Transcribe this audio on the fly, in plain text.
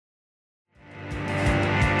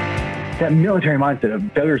that military mindset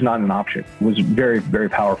of failure is not an option was very, very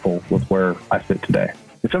powerful with where I sit today.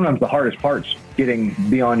 And sometimes the hardest part's getting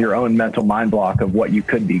beyond your own mental mind block of what you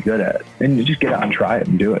could be good at, and you just get out and try it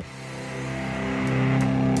and do it.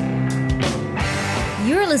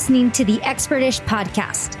 You're listening to the Expertish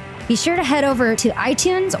podcast. Be sure to head over to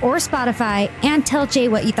iTunes or Spotify and tell Jay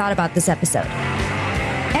what you thought about this episode.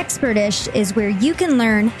 Expertish is where you can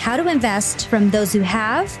learn how to invest from those who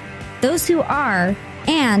have, those who are,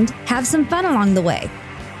 and have some fun along the way.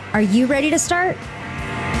 Are you ready to start?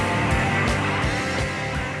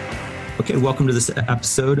 Okay, welcome to this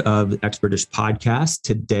episode of the Expertish podcast.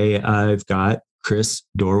 Today I've got Chris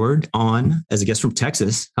Dorward on as a guest from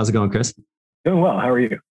Texas. How's it going, Chris? Doing well. How are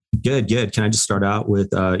you? Good. Can I just start out with,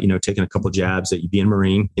 taking a couple jabs at you being a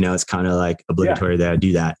Marine? It's kind of like obligatory that I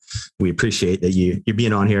do that. We appreciate that you're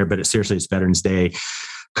being on here, but seriously, it's Veterans Day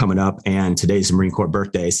coming up and today's the Marine Corps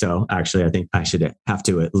birthday. So actually, I think I should have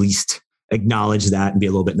to at least acknowledge that and be a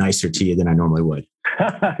little bit nicer to you than I normally would.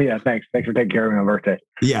 Yeah, thanks. Thanks for taking care of me on my birthday.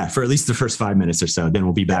 Yeah, for at least the first 5 minutes or so. Then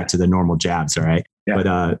we'll be back to the normal jabs. All right.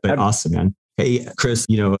 Yeah. But awesome, man. Hey, Chris,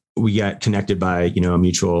 we got connected by, a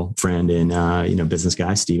mutual friend and, business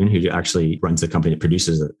guy, Steven, who actually runs the company that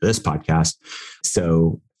produces this podcast.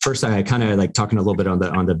 So first, I kind of like talking a little bit on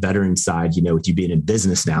the veteran side, with you being in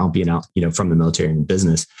business now, being out, from the military and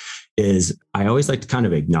business, is I always like to kind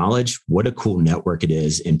of acknowledge what a cool network it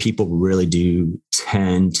is. And people really do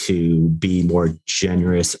tend to be more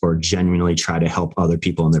generous or genuinely try to help other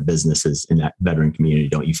people in their businesses in that veteran community,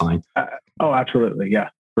 don't you find? Oh, absolutely. Yeah,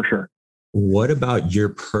 for sure. What about your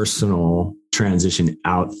personal transition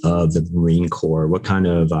out of the Marine Corps? What kind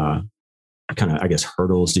of, I guess,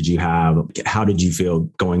 hurdles did you have? How did you feel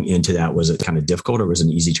going into that? Was it kind of difficult or was it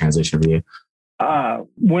an easy transition for you?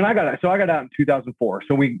 When I got out in 2004.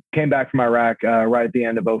 So we came back from Iraq right at the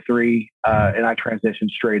end of 2003, and I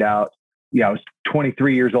transitioned straight out. Yeah, I was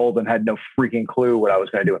 23 years old and had no freaking clue what I was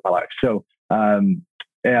going to do with my life. So, I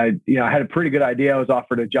had a pretty good idea. I was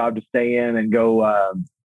offered a job to stay in and go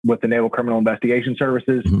with the Naval Criminal Investigation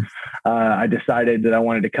Services. Mm-hmm. I decided that I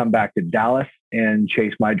wanted to come back to Dallas and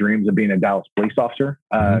chase my dreams of being a Dallas police officer.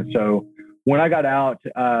 So when I got out,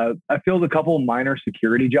 I filled a couple of minor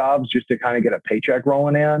security jobs just to kind of get a paycheck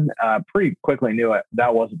rolling in. Pretty quickly knew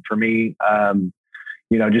that wasn't for me.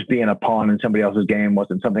 Just being a pawn in somebody else's game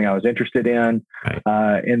wasn't something I was interested in.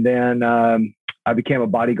 Right. And then I became a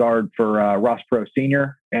bodyguard for Ross Perot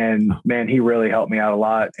Sr. And man, he really helped me out a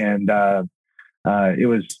lot. And it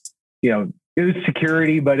was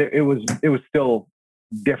security, but it was still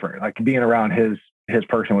different. Like being around his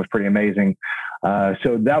person was pretty amazing.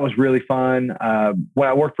 So that was really fun. When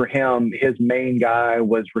I worked for him, his main guy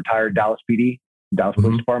was retired Dallas PD, Dallas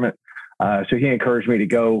Police Department. So he encouraged me to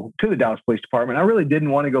go to the Dallas Police Department. I really didn't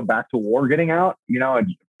want to go back to war getting out,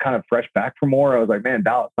 and kind of fresh back from war. I was like, man,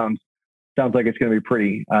 Dallas sounds like it's going to be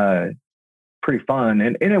pretty fun.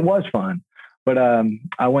 And it was fun, but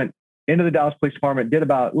I went into the Dallas Police Department, did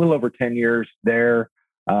about a little over 10 years there,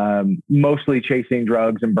 mostly chasing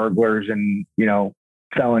drugs and burglars and,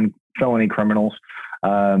 felony criminals.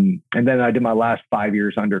 And then I did my last 5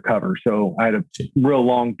 years undercover. So I had a real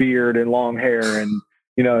long beard and long hair and,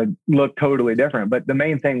 looked totally different. But the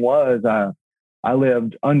main thing was I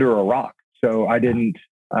lived under a rock. So I didn't,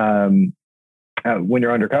 when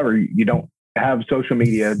you're undercover, you don't have social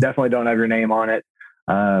media, definitely don't have your name on it.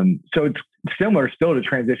 So it's similar still to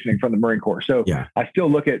transitioning from the Marine Corps. So yeah. I still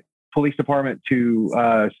look at police department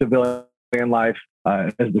to civilian life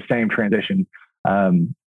as the same transition.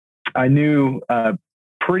 I knew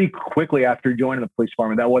pretty quickly after joining the police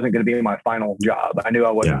department that wasn't going to be my final job. I knew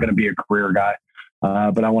I wasn't going to be a career guy,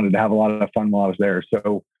 but I wanted to have a lot of fun while I was there.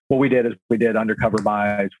 So what we did is we did undercover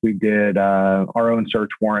buys. We did our own search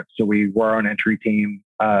warrants. So we were our own entry team.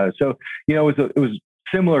 So it was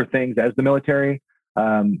similar things as the military.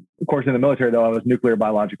 Of course, in the military, though, I was nuclear,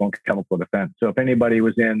 biological, and chemical defense. So if anybody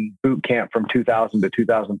was in boot camp from 2000 to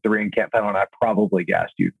 2003 in Camp Pendleton, I probably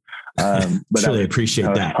gassed you. But really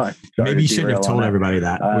appreciate that. Maybe you shouldn't have told everybody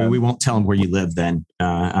that. We won't tell them where you live then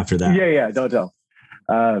after that. Yeah, don't tell.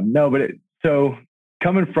 So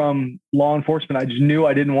coming from law enforcement, I just knew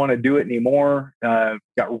I didn't want to do it anymore. Got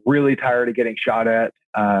really tired of getting shot at.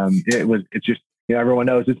 It's just, everyone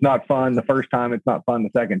knows it's not fun the first time. It's not fun the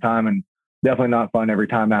second time. And definitely not fun every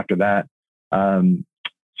time after that.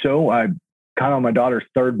 So I kind of on my daughter's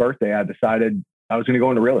third birthday, I decided I was going to go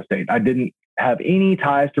into real estate. I didn't have any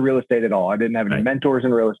ties to real estate at all. I didn't have any mentors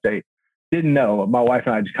in real estate. Didn't know. My wife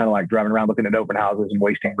and I just kind of like driving around looking at open houses and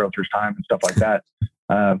wasting realtors' time and stuff like that.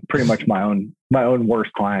 Pretty much my own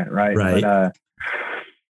worst client, right? But,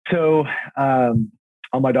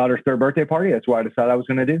 on my daughter's third birthday party. That's what I decided I was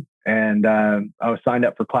going to do. And I was signed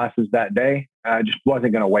up for classes that day. I just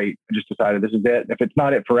wasn't going to wait. I just decided this is it. If it's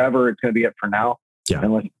not it forever, it's going to be it for now. Yeah.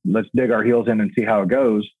 And let's dig our heels in and see how it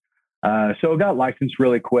goes. So I got licensed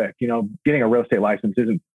really quick. You know, getting a real estate license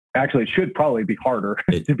isn't actually, it should probably be harder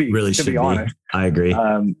to be honest. I agree.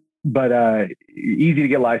 But easy to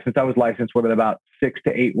get licensed. I was licensed within about 6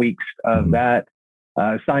 to 8 weeks of that.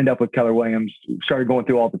 Signed up with Keller Williams, started going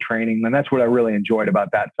through all the training. And that's what I really enjoyed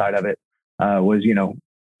about that side of it was, you know,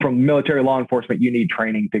 from military law enforcement, you need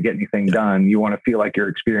training to get anything done. You want to feel like you're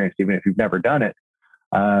experienced, even if you've never done it.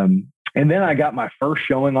 And then I got my first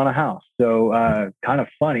showing on a house. So kind of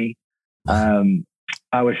funny.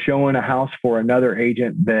 I was showing a house for another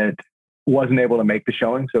agent that wasn't able to make the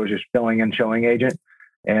showing. So it was just filling in showing agent.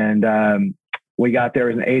 And we got there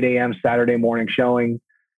as an 8 a.m. Saturday morning showing.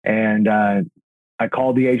 And I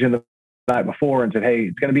called the agent the night before and said, hey,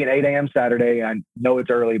 it's going to be an 8 a.m. Saturday. I know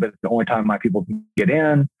it's early, but it's the only time my people can get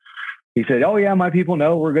in. He said, oh yeah, my people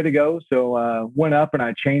know we're good to go. So went up and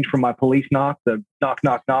I changed from my police knock, the knock,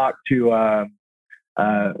 knock, knock to a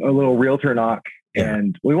little realtor knock. Yeah.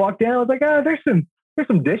 And we walked in. I was like, there's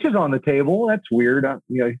some dishes on the table. That's weird.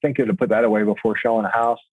 You think you'd have put that away before showing a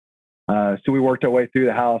house. So we worked our way through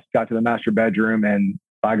the house, got to the master bedroom, and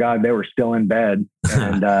by God, they were still in bed.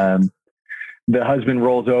 And the husband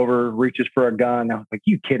rolls over, reaches for a gun. I was like,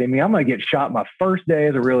 you kidding me? I'm going to get shot my first day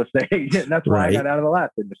as a real estate agent. And that's why I got out of the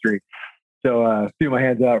last industry. So threw my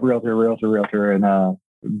hands up, realtor, and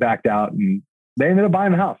backed out. And they ended up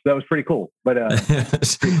buying the house. That was pretty cool, but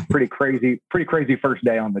pretty crazy first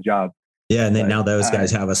day on the job. Yeah, and then now those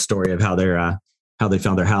guys have a story of how they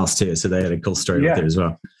found their house too. So they had a cool story with it as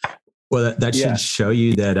well. Well, that should show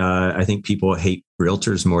you that I think people hate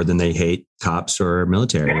realtors more than they hate cops or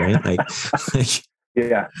military, right?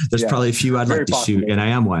 There's probably a few I'd like to shoot, and I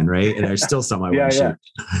am one, right? And there's still some I want to shoot.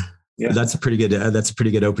 Yeah. That's a pretty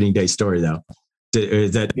good opening day story, though.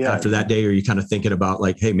 Is that after that day, are you kind of thinking about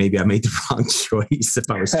like, hey, maybe I made the wrong choice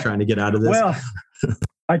if I was trying to get out of this? Well,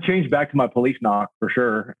 I changed back to my police knock for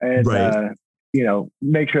sure, and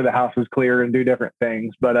make sure the house is clear and do different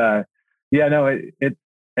things. But it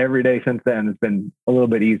every day since then has been a little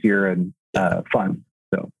bit easier and fun.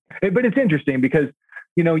 So, but it's interesting because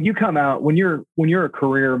you come out when you're a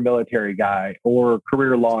career military guy or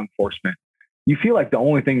career law enforcement, you feel like the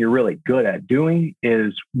only thing you're really good at doing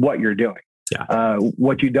is what you're doing. Yeah.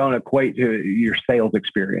 What you don't equate to your sales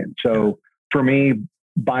experience. So for me,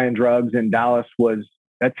 buying drugs in Dallas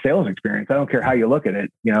that's sales experience. I don't care how you look at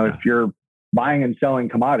it. If you're buying and selling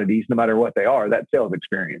commodities, no matter what they are, that's sales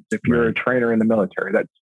experience. If you're a trainer in the military, that's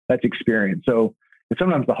experience. So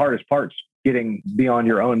sometimes the hardest part's getting beyond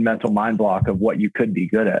your own mental mind block of what you could be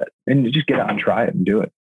good at, and just get out and try it and do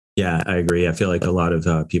it. Yeah, I agree. I feel like a lot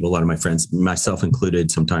of people, a lot of my friends, myself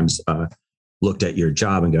included, sometimes looked at your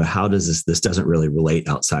job and go, how does this doesn't really relate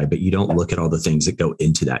outside, but you don't look at all the things that go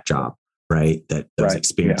into that job, right? That those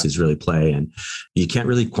experiences really play. And you can't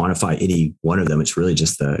really quantify any one of them. It's really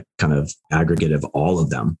just the kind of aggregate of all of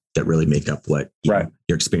them that really make up what your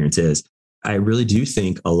experience is. I really do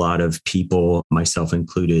think a lot of people, myself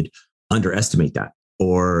included, underestimate that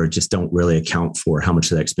or just don't really account for how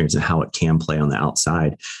much of that experience and how it can play on the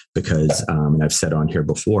outside. Because, and I've said on here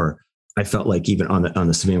before, I felt like even on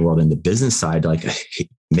the civilian world and the business side, like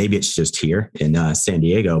maybe it's just here in San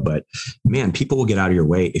Diego, but man, people will get out of your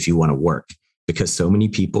way if you want to work, because so many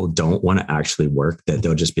people don't want to actually work that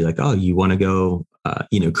they'll just be like, oh, you want to go,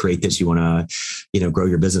 create this, you want to, grow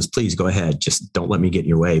your business, please go ahead. Just don't let me get in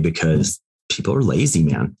your way, because people are lazy,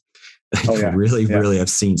 man. Really have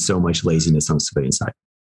seen so much laziness on the civilian side.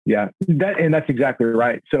 Yeah, that's exactly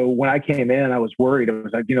right. So when I came in, I was worried. I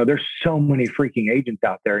was like, there's so many freaking agents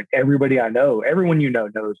out there, and everybody I know, everyone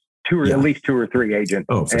knows at least 2 or 3 agents.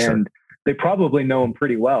 Oh, for sure. They probably know them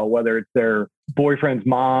pretty well, whether it's their boyfriend's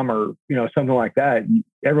mom or something like that.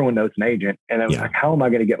 Everyone knows an agent, and I was like, how am I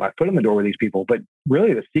going to get my foot in the door with these people? But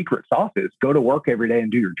really, the secret sauce is go to work every day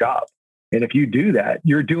and do your job. And if you do that,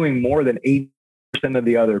 you're doing more than 80% of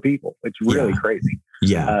the other people. It's really crazy.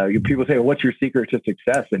 Yeah. People say, well, what's your secret to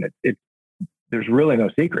success? And there's really no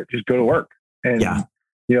secret. Just go to work and,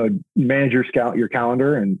 manage your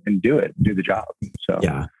calendar and do it, do the job. So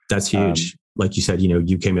yeah, that's huge. Like you said,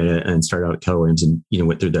 you came in and started out at Keller Williams and,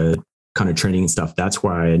 went through the kind of training and stuff. That's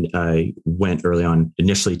why I went early on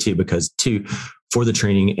initially too, because for the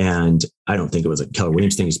training, and I don't think it was a Keller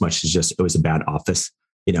Williams thing as much as just, it was a bad office.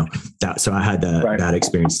 So I had the bad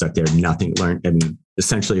experience stuck there, nothing learned. I mean,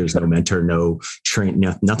 essentially there was no mentor, no train,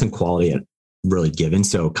 nothing quality really given.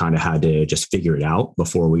 So kind of had to just figure it out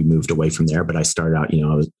before we moved away from there. But I started out,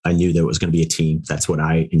 I knew there was going to be a team. That's what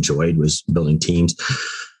I enjoyed, was building teams.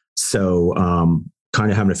 So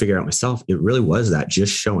kind of having to figure out myself, it really was that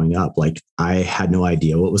just showing up. Like I had no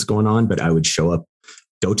idea what was going on, but I would show up,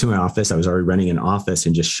 go to my office. I was already renting an office,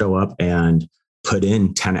 and just show up and put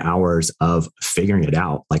in 10 hours of figuring it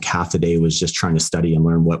out. Like half the day was just trying to study and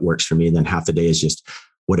learn what works for me. And then half the day is just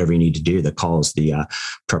whatever you need to do, the calls, the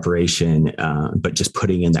preparation, but just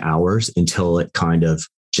putting in the hours until it kind of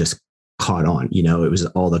just caught on. It was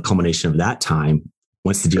all the culmination of that time.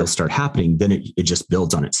 Once the deals start happening, then it just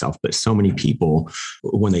builds on itself. But so many people,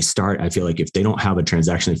 when they start, I feel like if they don't have a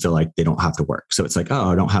transaction, they feel like they don't have to work. So it's like,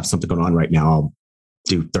 oh, I don't have something going on right now. I'll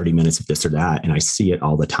do 30 minutes of this or that. And I see it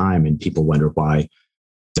all the time. And people wonder why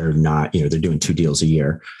they're not, they're doing 2 deals a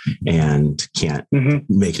year and can't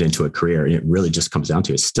make it into a career. And it really just comes down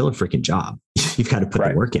to, it's still a freaking job. You've got to put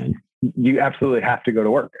the work in. You absolutely have to go to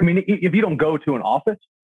work. I mean, if you don't go to an office,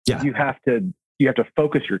 you have to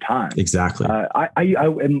focus your time. Exactly.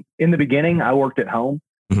 In the beginning, I worked at home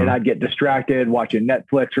and I'd get distracted watching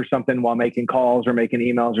Netflix or something while making calls or making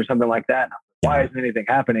emails or something like that. Why isn't anything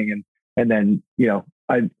happening? And then,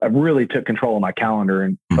 I really took control of my calendar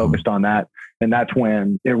and focused on that. And that's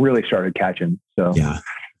when it really started catching. So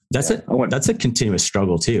that's a continuous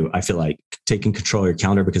struggle too. I feel like taking control of your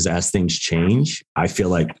calendar, because as things change, I feel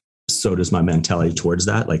like so does my mentality towards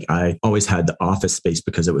that. Like I always had the office space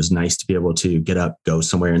because it was nice to be able to get up, go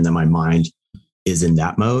somewhere, and then my mind is in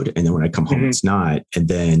that mode. And then when I come home, it's not. And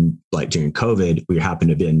then like during COVID,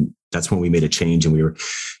 that's when we made a change, and we were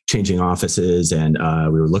changing offices, and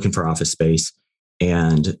we were looking for office space,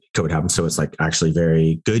 and COVID happened. So it's like actually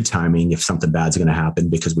very good timing if something bad's going to happen,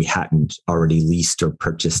 because we hadn't already leased or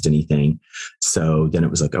purchased anything. So then it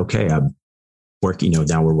was like, okay, I'm working,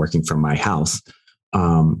 now we're working from my house.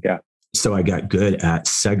 So I got good at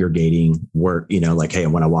segregating work, like, hey,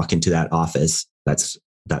 when I walk into that office, that's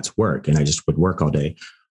work. And I just would work all day.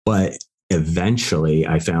 But eventually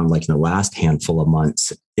I found, like in the last handful of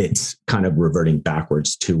months, it's kind of reverting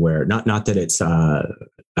backwards to where not that it's, I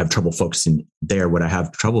have trouble focusing there. What I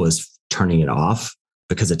have trouble is turning it off,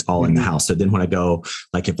 because it's all in the house. So then when I go,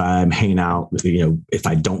 like if I'm hanging out, if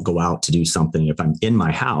I don't go out to do something, if I'm in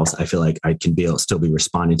my house, I feel like I can still be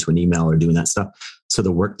responding to an email or doing that stuff. So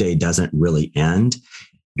the workday doesn't really end.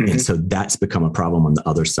 And so that's become a problem on the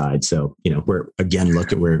other side. So, we're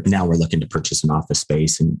looking to purchase an office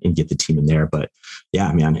space and get the team in there. But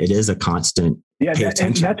yeah, man, it is a constant pay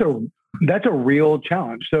attention. That's a real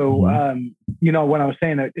challenge. So, when I was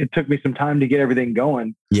saying that it took me some time to get everything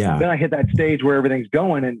going, then I hit that stage where everything's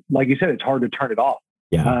going. And like you said, it's hard to turn it off.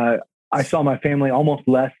 I saw my family almost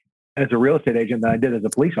less as a real estate agent than I did as a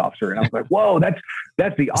police officer. And I was like, whoa, that's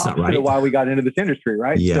the opposite of why we got into this industry.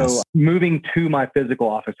 Right. Yes. So moving to my physical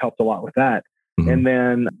office helped a lot with that. And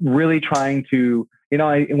then really trying to,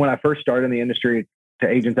 when I first started in the industry, to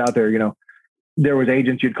agents out there, there was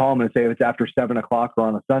agents, you'd call them and say, if it's after 7:00 or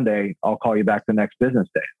on a Sunday, I'll call you back the next business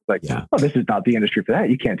day. It's like, oh, this is not the industry for that.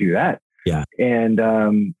 You can't do that. Yeah.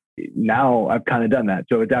 And now I've kind of done that.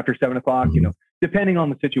 So it's after 7:00, depending on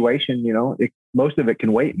the situation, most of it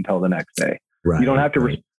can wait until the next day. Right. You don't have to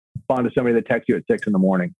respond to somebody that texts you at 6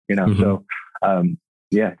 a.m, So,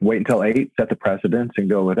 wait until 8, set the precedence and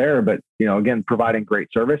go over there. But, again, providing great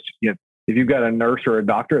service. If you've got a nurse or a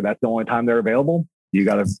doctor, that's the only time they're available. You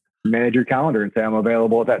got to manage your calendar and say, I'm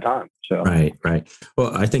available at that time. So, right.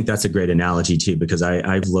 Well, I think that's a great analogy too, because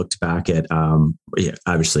I've looked back at,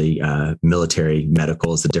 obviously military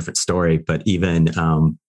medical is a different story, but even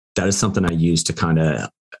that is something I use to kind of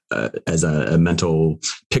as a mental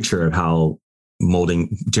picture of how molding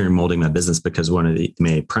my business, because one of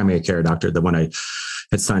my primary care doctor, the one I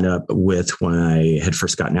had signed up with when I had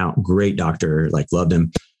first gotten out, great doctor, like loved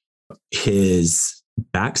him. His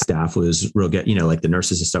back staff was real good, like the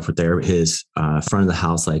nurses and stuff were there. His front of the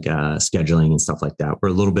house, like scheduling and stuff like that, were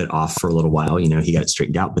a little bit off for a little while. He got it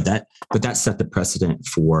straightened out, but that set the precedent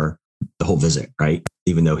for the whole visit, right?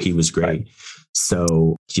 Even though he was great. Right.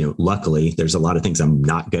 So, luckily there's a lot of things I'm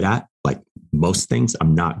not good at, like most things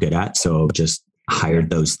I'm not good at. So just hired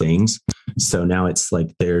those things. So now it's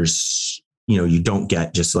like, there's, you don't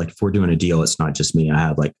get just like, if we're doing a deal, it's not just me. I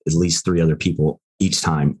have like at least 3 other people each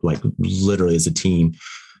time, like literally as a team,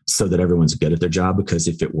 so that everyone's good at their job. Because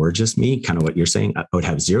if it were just me, kind of what you're saying, I would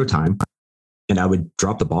have zero time and I would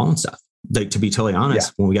drop the ball and stuff. Like, to be totally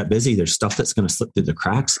honest, when we got busy, there's stuff that's going to slip through the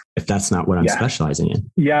cracks if that's not what I'm specializing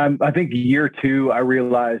in. Yeah. I think year 2, I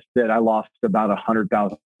realized that I lost about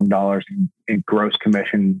 $100,000 in gross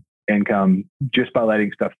commission income just by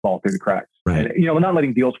letting stuff fall through the cracks. Right. And, not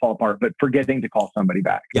letting deals fall apart, but forgetting to call somebody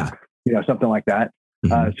back. Yeah. something like that.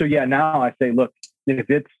 So yeah, now I say, look, if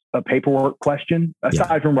it's a paperwork question,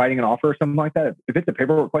 aside from writing an offer or something like that, if it's a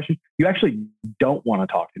paperwork question, you actually don't want to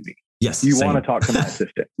talk to me. Yes. You want to talk to my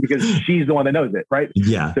assistant because she's the one that knows it, right?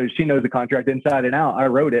 Yeah. So she knows the contract inside and out. I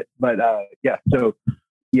wrote it, but so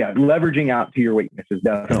leveraging out to your weakness is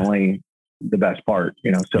definitely the best part,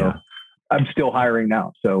 so I'm still hiring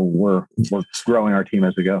now. So we're growing our team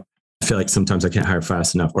as we go. I feel like sometimes I can't hire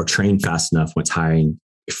fast enough or train fast enough when it's hiring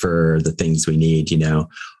for the things we need,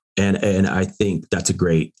 and I think that's a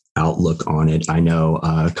great outlook on it. I know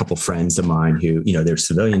a couple friends of mine who, they're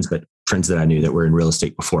civilians, but friends that I knew that were in real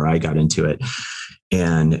estate before I got into it.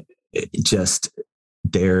 And it just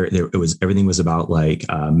everything was about like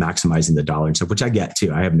maximizing the dollar and stuff, which I get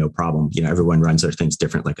too. I have no problem. Everyone runs their things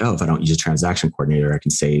different. Like, if I don't use a transaction coordinator, I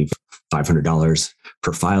can save $500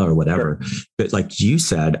 per file or whatever. Sure. But like you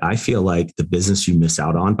said, I feel like the business you miss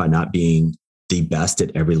out on by not being the best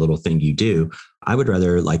at every little thing you do. I would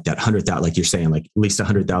rather like that $100,000, like you're saying, like at least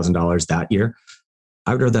 $100,000 that year.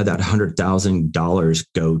 I would rather that $100,000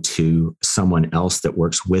 go to someone else that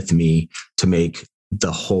works with me to make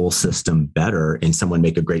the whole system better and someone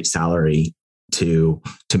make a great salary to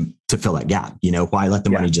fill that gap. Why let the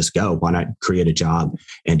money just go? Why not create a job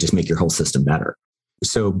and just make your whole system better?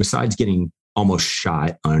 So besides getting almost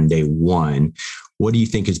shot on day one, what do you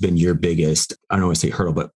think has been your biggest, I don't want to say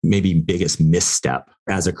hurdle, but maybe biggest misstep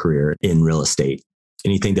as a career in real estate?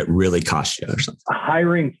 Anything that really cost you or something?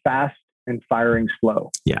 Hiring fast and firing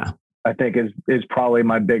slow. Yeah. I think is probably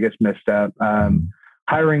my biggest misstep.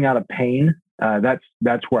 Hiring out of pain.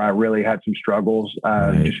 That's where I really had some struggles.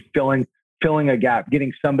 Just filling a gap,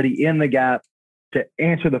 getting somebody in the gap to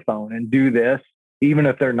answer the phone and do this, even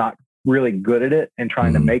if they're not really good at it, and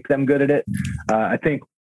trying to make them good at it. I think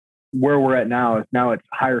where we're at now it's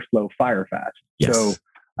hire slow, fire fast. Yes. So,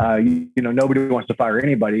 nobody wants to fire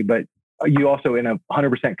anybody, but you also, in a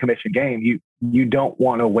 100% commission game, you don't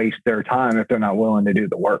want to waste their time if they're not willing to do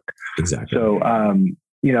the work. Exactly. So,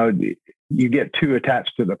 you get too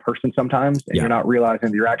attached to the person sometimes, and you're not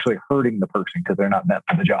realizing that you're actually hurting the person because they're not meant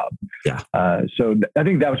for the job. Yeah. So I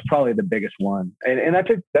think that was probably the biggest one. And that's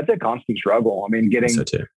a constant struggle. I mean, this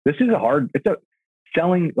is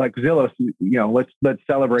selling like Zillow, let's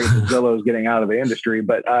celebrate Zillow's getting out of the industry,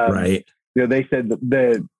 but, right. They said that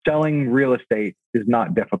the selling real estate is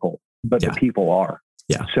not difficult, but the people are.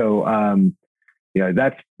 Yeah. So,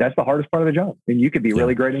 that's the hardest part of the job. And you could be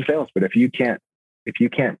really great in sales, but if you can't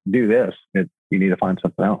do this, you need to find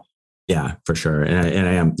something else. Yeah, for sure. And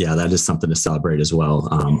I am, that is something to celebrate as well.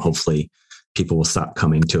 Hopefully people will stop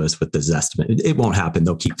coming to us with this estimate. It won't happen.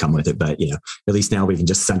 They'll keep coming with it, but at least now we can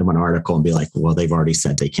just send them an article and be like, well, they've already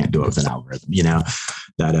said they can't do it with an algorithm,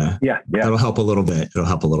 that'll help a little bit. It'll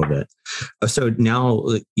help a little bit. So now,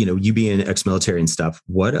 you being ex-military and stuff,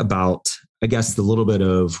 what about, I guess, the little bit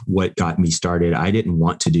of what got me started? I didn't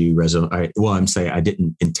want to do I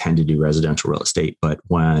didn't intend to do residential real estate, but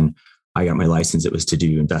when I got my license, it was to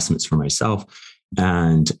do investments for myself.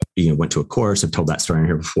 And, went to a course. I've told that story in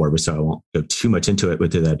here before, but so I won't go too much into it.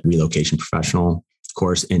 Went to that relocation professional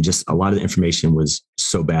course, and just a lot of the information was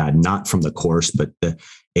so bad, not from the course, but the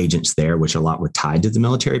agents there, which a lot were tied to the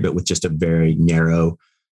military, but with just a very narrow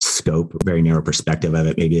scope, very narrow perspective of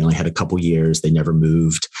it. Maybe they only had a couple years, they never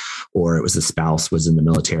moved, or it was the spouse was in the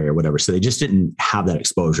military or whatever. So they just didn't have that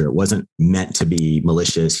exposure. It wasn't meant to be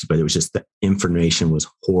malicious, but it was just the information was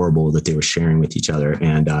horrible that they were sharing with each other.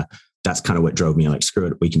 And that's kind of what drove me like, screw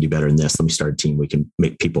it, we can do better than this. Let me start a team. We can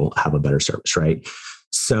make people have a better service, right?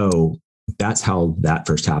 So that's how that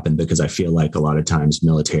first happened, because I feel like a lot of times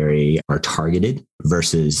military are targeted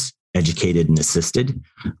versus educated and assisted.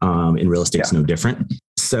 In real estate, it's no different.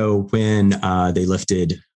 So when they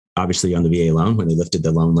lifted, obviously on the VA loan, when they lifted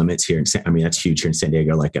the loan limits here, that's huge here in San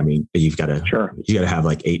Diego. Like, you've got to have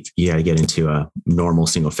like you got to get into a normal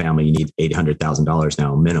single family. You need $800,000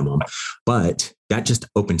 now minimum, but that just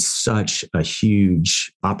opened such a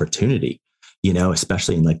huge opportunity,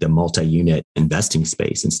 especially in like the multi-unit investing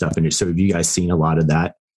space and stuff. And so have you guys seen a lot of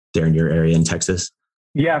that there in your area in Texas?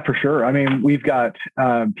 Yeah, for sure. I mean, we've got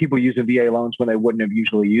people using VA loans when they wouldn't have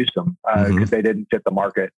usually used them because they didn't fit the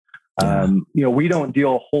market. We don't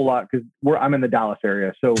deal a whole lot because I'm in the Dallas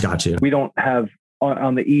area. So we don't have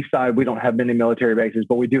on the east side, we don't have many military bases,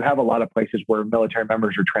 but we do have a lot of places where military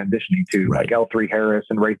members are transitioning to, like L3 Harris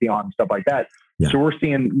and Raytheon and stuff like that. Yeah. So we're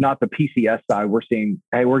seeing not the PCS side. We're seeing,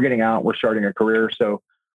 hey, we're getting out, we're starting a career. So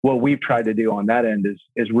what we've tried to do on that end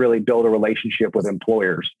is really build a relationship with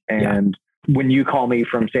employers. And when you call me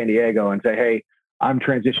from San Diego and say, hey, I'm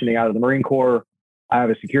transitioning out of the Marine Corps, I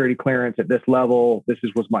have a security clearance at this level,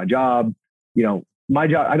 was my job. My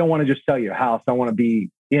job, I don't want to just sell you a house. I want to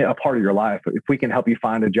be a part of your life. If we can help you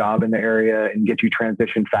find a job in the area and get you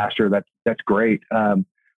transitioned faster, that's great.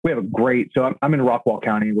 We have so I'm in Rockwall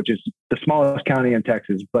County, which is the smallest county in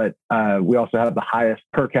Texas, but we also have the highest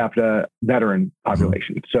per capita veteran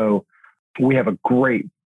population. So we have a great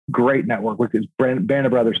network with this band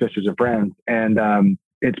of brothers, sisters, and friends. And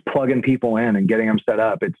it's plugging people in and getting them set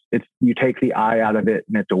up. It's you take the I out of it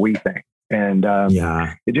and it's a we thing. And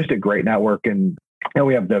it's just a great network. And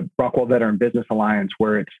we have the Rockwall Veteran Business Alliance,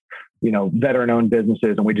 where it's, veteran owned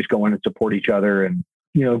businesses, and we just go in and support each other. And,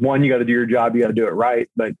 one, you got to do your job, you got to do it right.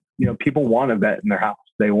 But, people want a vet in their house.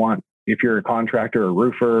 They want, if you're a contractor or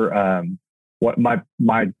roofer, what my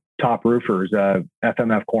top roofer is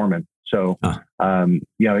FMF Corman. So,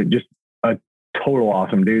 just a total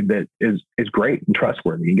awesome dude that is great and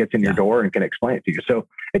trustworthy. He gets in your door and can explain it to you. So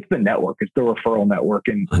it's the network, it's the referral network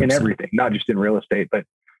in everything, not just in real estate, but,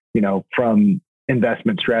 from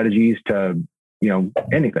investment strategies to,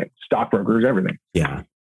 anything, stockbrokers, everything. Yeah,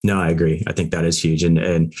 no, I agree. I think that is huge.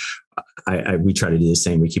 And we try to do the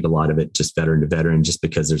same. We keep a lot of it just veteran to veteran, just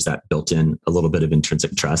because there's that built in a little bit of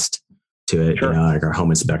intrinsic trust to it. Sure. Like our home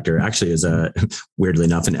inspector actually is weirdly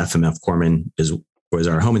enough, an FMF Corman was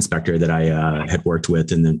our home inspector that I had worked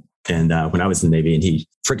with. And when I was in the Navy, and he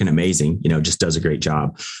freaking amazing, just does a great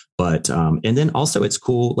job. But, and then also it's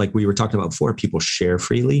cool. Like we were talking about before, people share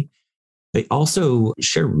freely. They also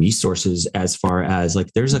share resources, as far as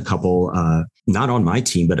like, there's a couple, not on my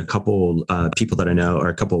team, but a couple people that I know, or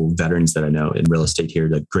a couple veterans that I know in real estate here,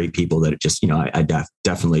 the great people that just, I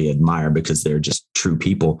definitely admire, because they're just true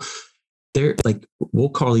people. They're like, we'll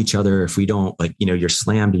call each other if we don't, like, you're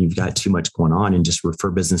slammed and you've got too much going on, and just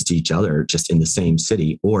refer business to each other just in the same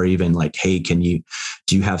city. Or even like, hey, do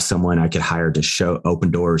you have someone I could hire to open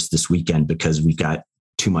doors this weekend, because we've got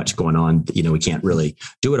too much going on. We can't really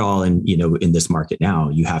do it all. And, in this market now,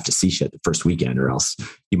 you have to see shit the first weekend, or else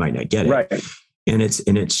you might not get it. Right. And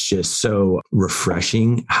it's just so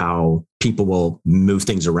refreshing how people will move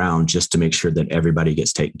things around just to make sure that everybody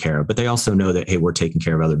gets taken care of. But they also know that, hey, we're taking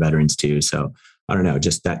care of other veterans too. So I don't know,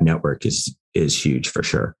 just that network is huge for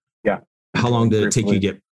sure. Yeah. How long did it take you to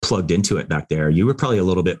get plugged into it back there? You were probably a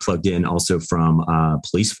little bit plugged in also from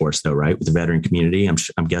police force though, right? With the veteran community.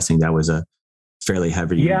 I'm guessing that was a fairly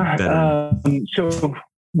heavy veteran. So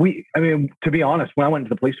to be honest, when I went to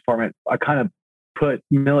the police department, I kind of put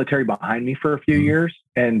military behind me for a few years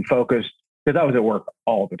and focused, because I was at work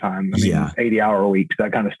all the time. 80-hour weeks,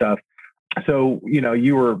 that kind of stuff. So,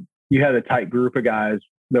 you had a tight group of guys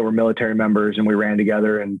that were military members, and we ran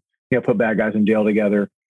together and, put bad guys in jail together.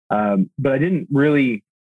 But I didn't really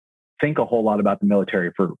think a whole lot about the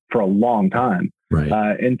military for a long time,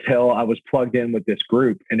 right? Until I was plugged in with this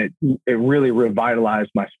group, and it really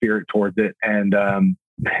revitalized my spirit towards it. And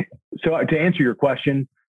so to answer your question,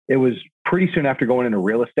 it was pretty soon after going into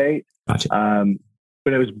real estate. Gotcha.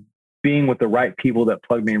 But it was being with the right people that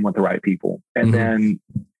plugged me in with the right people. And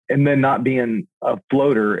then not being a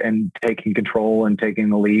floater and taking control and taking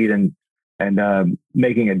the lead and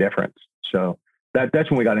making a difference. So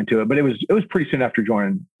that's when we got into it. But it was pretty soon after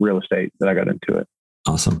joining real estate that I got into it.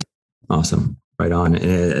 Awesome. Right on.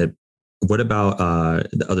 And what about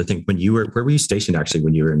the other thing? Where were you stationed actually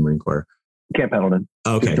when you were in Marine Corps? Camp Pendleton.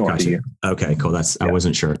 Okay, gotcha. Okay, cool. I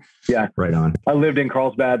wasn't sure. Yeah. Right on. I lived in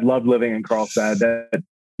Carlsbad, loved living in Carlsbad.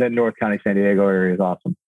 That North County, San Diego area is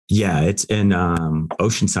awesome. Yeah, it's in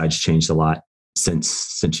Oceanside's changed a lot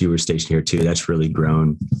since you were stationed here too. That's really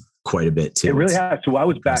grown quite a bit too. It really has. So I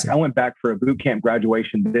went back for a boot camp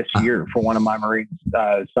graduation this year for one of my Marines'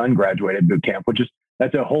 son graduated boot camp,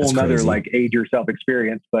 that's a whole nother crazy. Like age yourself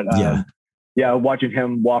experience. But watching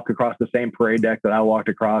him walk across the same parade deck that I walked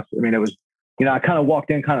across. I mean, it was, I kind of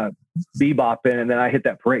walked in kind of bebopping, and then I hit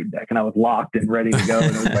that parade deck and I was locked and ready to go.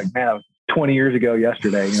 And it was like, man, that was 20 years ago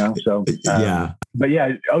yesterday, so but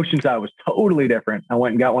yeah, Oceanside was totally different. I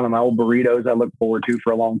went and got one of my old burritos I looked forward to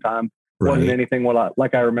for a long time. Right. Wasn't anything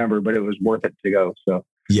like I remember, but it was worth it to go. So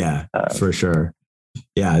yeah, for sure.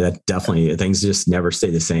 Yeah, that definitely, things just never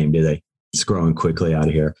stay the same, do they? It's growing quickly out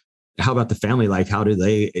of here. How about the family life? Are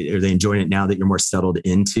they enjoying it now that you're more settled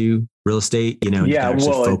into real estate? You can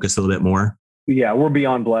actually focus a little bit more. Yeah, we're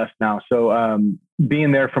beyond blessed now. So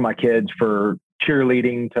being there for my kids, for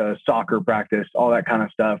cheerleading to soccer practice, all that kind of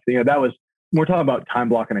stuff. We're talking about time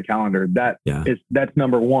blocking a calendar. That's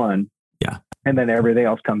number one. Yeah. And then everything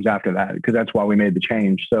else comes after that, because that's why we made the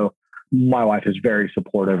change. So my wife is very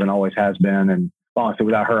supportive and always has been. And honestly,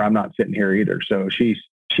 without her, I'm not sitting here either. So she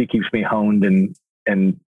keeps me honed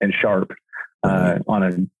and sharp on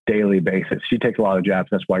a daily basis. She takes a lot of jabs.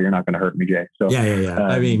 That's why you're not going to hurt me, Jay. So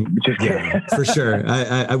I mean, for sure.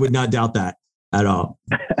 I would not doubt that at all.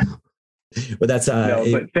 But that's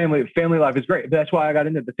but family life is great. That's why I got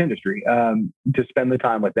into this industry, to spend the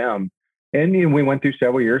time with them. And we went through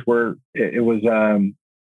several years where it was,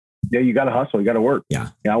 you got to hustle, you got to work. Yeah.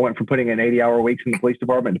 I went from putting in 80-hour weeks in the police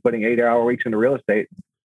department to putting 80-hour weeks into real estate.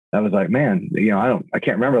 I was like, man, I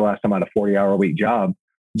can't remember the last time I had a 40-hour week job.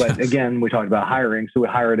 But again, we talked about hiring, so we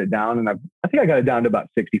hired it down, and I think I got it down to about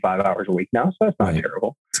 65 hours a week now, so that's not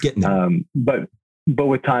terrible. It's getting there. But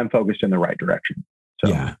with time focused in the right direction.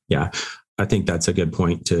 So. Yeah. I think that's a good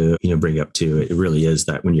point to, bring up too. It really is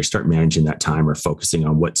that when you start managing that time or focusing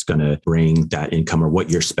on what's going to bring that income or what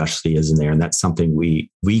your specialty is in there. And that's something we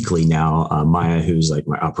weekly now, Maya, who's like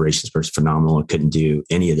my operations person, phenomenal, and couldn't do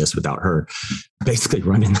any of this without her, basically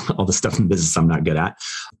running all the stuff in business I'm not good at,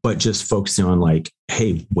 but just focusing on like,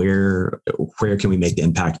 hey, where can we make the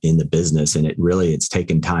impact in the business? And it's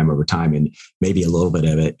taken time over time. And maybe a little bit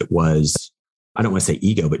of it was, I don't want to say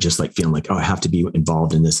ego, but just like feeling like, oh, I have to be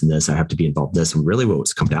involved in this and this. I have to be involved in this. And really what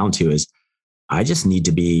it's come down to is I just need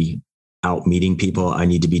to be out meeting people. I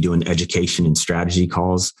need to be doing education and strategy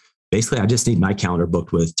calls. Basically, I just need my calendar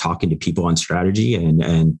booked with talking to people on strategy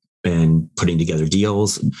and putting together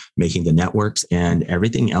deals, making the networks, and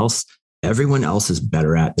everything else. Everyone else is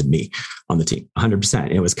better at than me on the team, 100%.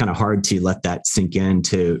 It was kind of hard to let that sink in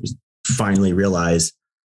to finally realize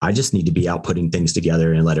I just need to be out putting things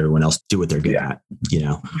together and let everyone else do what they're good at,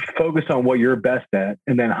 Focus on what you're best at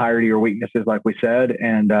and then hire to your weaknesses, like we said.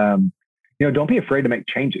 And, don't be afraid to make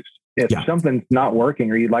changes. If something's not working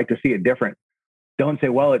or you'd like to see it different, don't say,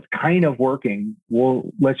 well, it's kind of working. Well,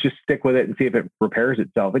 let's just stick with it and see if it repairs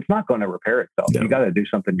itself. It's not going to repair itself. No. You got to do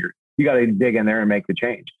something. You got to dig in there and make the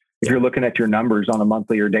change. If you're looking at your numbers on a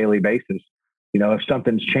monthly or daily basis, if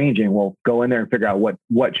something's changing, well, go in there and figure out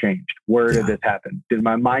what changed. Where did this happen? Did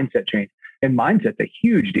my mindset change? And mindset's a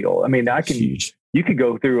huge deal. I mean, you could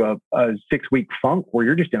go through a 6-week funk where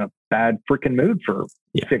you're just in a bad freaking mood for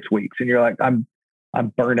 6 weeks. And you're like, I'm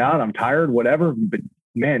burned out. I'm tired, whatever. But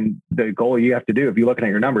man, the goal you have to do, if you're looking at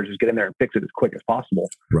your numbers, is get in there and fix it as quick as possible.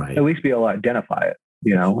 Right. At least be able to identify it,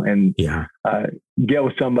 and get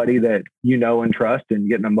with somebody that and trust, and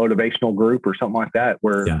get in a motivational group or something like that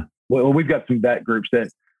where, well, we've got some vet groups that,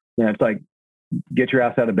 it's like, get your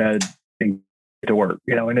ass out of bed and get to work,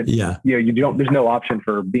 and it's, there's no option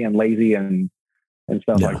for being lazy and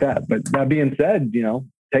stuff like that. But that being said,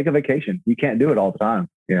 take a vacation. You can't do it all the time.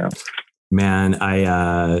 Man,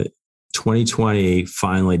 2020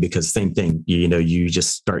 finally, because same thing, you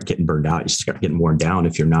just start getting burned out. You start getting worn down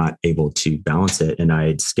if you're not able to balance it. And I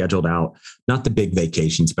had scheduled out, not the big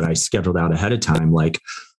vacations, but I scheduled out ahead of time, like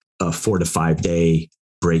a 4 to 5 day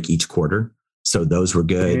break each quarter. So those were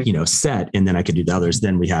good, set. And then I could do the others.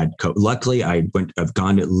 Then we had, luckily I've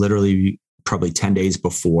gone to literally probably 10 days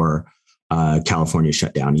before California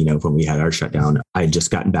shut down. When we had our shutdown, I had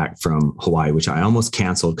just gotten back from Hawaii, which I almost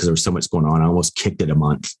canceled because there was so much going on. I almost kicked it a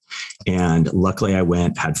month. And luckily I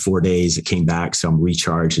went, had 4 days, it came back. So I'm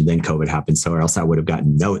recharged, and then COVID happened. So or else I would have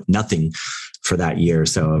gotten nothing for that year.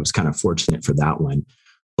 So I was kind of fortunate for that one.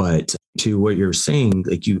 But to what you're saying,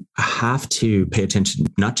 like, you have to pay attention,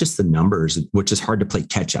 not just the numbers, which is hard to play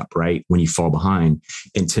catch up, right? When you fall behind.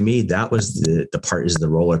 And to me, that was the part, is the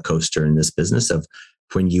roller coaster in this business of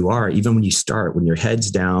when you start, when your head's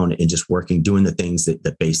down and just working, doing the things that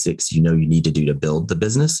the basics, you need to do to build the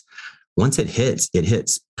business. Once it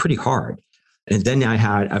hits pretty hard. And then I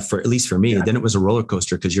had, at least for me, then it was a roller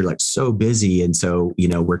coaster because you're like so busy. And so,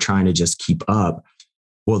 we're trying to just keep up.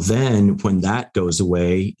 Well, then when that goes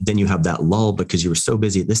away, then you have that lull because you were so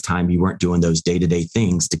busy at this time, you weren't doing those day-to-day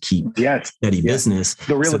things to keep steady business.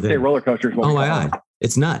 The real estate roller coaster is what oh my God.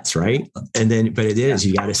 It's nuts, right? And then, but it is,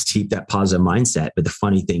 you got to keep that positive mindset. But the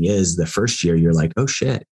funny thing is, the first year you're like, oh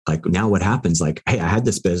shit, like now what happens? Like, hey, I had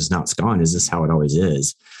this business, now it's gone. Is this how it always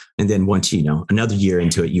is? And then once, another year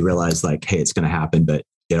into it, you realize like, hey, it's going to happen, but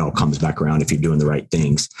it all comes back around if you're doing the right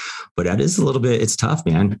things. But that is a little bit, it's tough,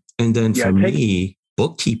 man. And then for me,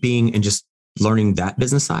 bookkeeping and just learning that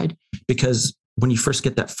business side, because when you first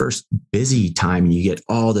get that first busy time and you get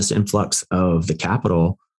all this influx of the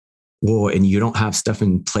capital, and you don't have stuff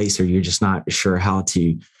in place, or you're just not sure how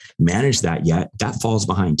to manage that yet, that falls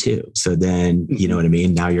behind too. So then, you know what I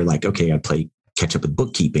mean? Now you're like, okay, I play catch up with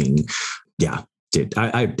bookkeeping. Yeah, dude,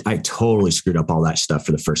 I totally screwed up all that stuff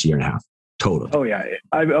for the first year and a half. Totally. Oh yeah.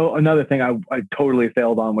 Another thing I totally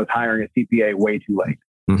failed on was hiring a CPA way too late.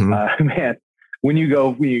 Mm-hmm. Man, when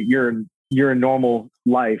you're in normal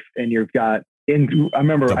life and you've got I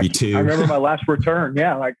remember my last return.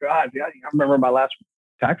 Yeah. Like, God, I remember my last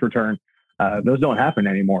tax return. Those don't happen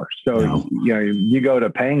anymore. So, you go to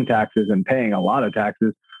paying taxes and paying a lot of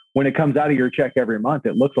taxes when it comes out of your check every month,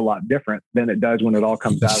 it looks a lot different than it does when it all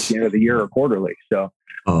comes out at the end of the year or quarterly. So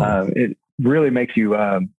it really makes you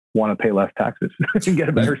want to pay less taxes and get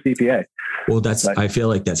a better CPA. Well, I feel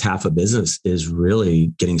like that's half a business, is really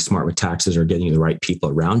getting smart with taxes or getting the right people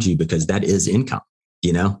around you, because that is income,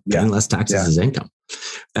 paying less taxes is income.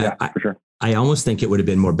 For sure. I almost think it would have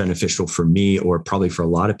been more beneficial for me, or probably for a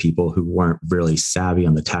lot of people who weren't really savvy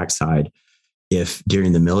on the tax side, if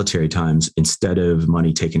during the military times, instead of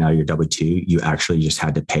money taken out of your W-2, you actually just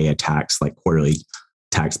had to pay a tax, like quarterly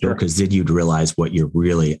tax bill, because then you'd realize what you're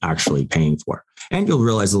really actually paying for. And you'll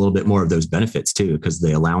realize a little bit more of those benefits too, because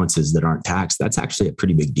the allowances that aren't taxed, that's actually a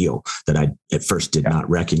pretty big deal that I at first did not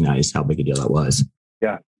recognize how big a deal that was.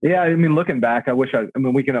 Yeah. Yeah. I mean, looking back, you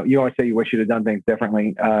always say you wish you'd have done things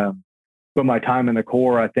differently. But my time in the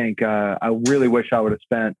Corps, I think I really wish I would have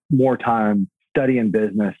spent more time studying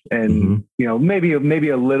business and, maybe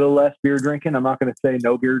a little less beer drinking. I'm not going to say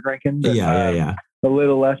no beer drinking. But, a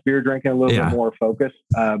little less beer drinking, a little bit more focus.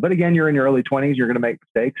 But again, you're in your early 20s, you're going to make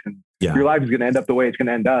mistakes, and your life is going to end up the way it's going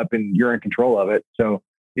to end up, and you're in control of it. So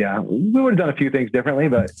we would have done a few things differently,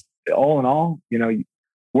 but all in all,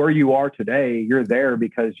 where you are today, you're there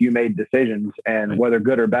because you made decisions, and whether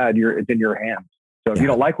good or bad, it's in your hands. So if you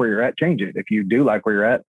don't like where you're at, change it. If you do like where you're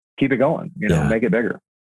at, keep it going, make it bigger.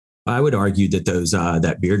 I would argue that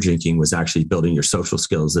that beer drinking was actually building your social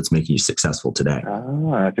skills that's making you successful today.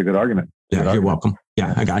 Oh, that's a good argument. You're welcome.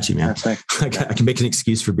 Yeah, I got you, man. Yeah, I can make an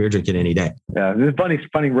excuse for beer drinking any day. Yeah, this is a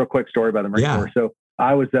funny, real quick story about the Marine Corps. So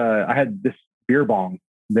I had this beer bong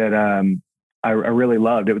that I really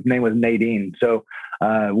loved. Its name was Nadine. So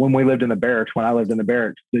when I lived in the barracks,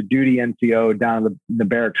 the duty NCO down in the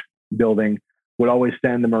barracks building would always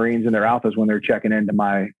send the Marines in their alphas when they were checking into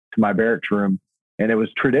my barracks room. And it was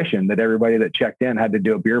tradition that everybody that checked in had to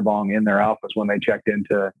do a beer bong in their alphas when they checked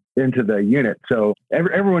into the unit. So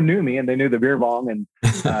everyone knew me, and they knew the beer bong, and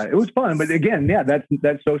it was fun. But again,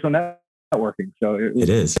 that's social networking. So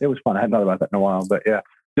it was fun. I hadn't thought about that in a while, but yeah.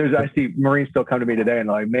 I see Marines still come to me today and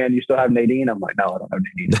they're like, "Man, you still have Nadine?" I'm like, "No, I don't have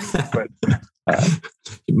Nadine."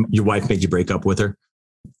 But your wife made you break up with her?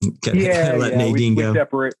 Let Nadine go.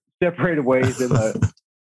 We separated ways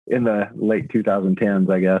in the late 2010s,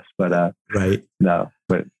 I guess. But right. No,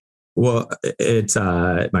 but well, it's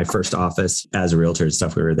my first office as a realtor and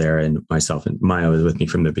stuff. We were there, and myself and Maya was with me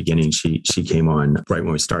from the beginning. She came on right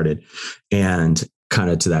when we started, and kind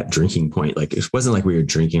of to that drinking point, like it wasn't like we were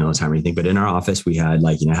drinking all the time or anything, but in our office we had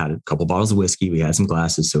had a couple bottles of whiskey, we had some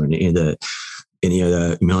glasses. So any of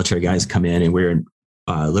the military guys come in, and we're in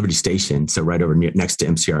Liberty Station, so right over next to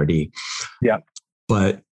MCRD. Yeah.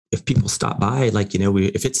 But if people stop by,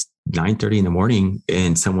 if it's 9:30 in the morning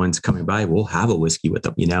and someone's coming by, we'll have a whiskey with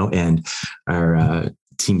them, and our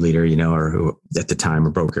team leader, or who at the time,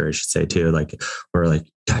 or broker, I should say too, we're like,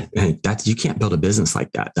 God, you can't build a business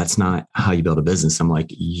like that. That's not how you build a business. I'm like,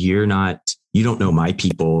 you don't know my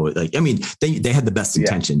people. They had the best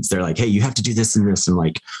intentions. They're like, hey, you have to do this and this. And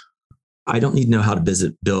I don't need to know how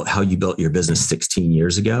to build how you built your business 16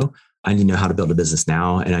 years ago. I need to know how to build a business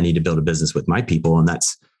now, and I need to build a business with my people. And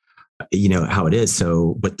that's, how it is.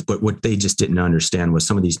 So, but what they just didn't understand was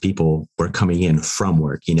some of these people were coming in from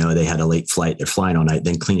work, they had a late flight, they're flying all night,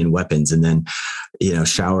 then cleaning weapons, and then,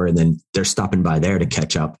 shower. And then they're stopping by there to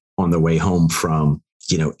catch up on their way home from,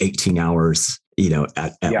 18 hours,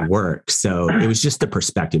 at work. So it was just the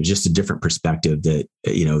perspective, it was just a different perspective that,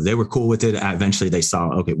 they were cool with it. Eventually they saw,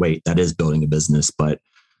 okay, wait, that is building a business. But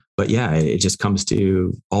yeah, it just comes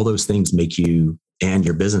to all those things make you and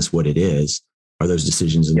your business what it is. Are those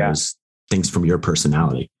decisions and those things from your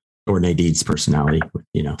personality or Nadine's personality,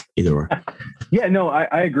 either or. Yeah, no,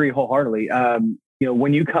 I agree wholeheartedly.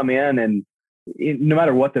 When you come in and no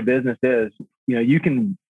matter what the business is,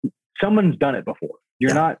 someone's done it before.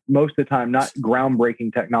 You're not most of the time, not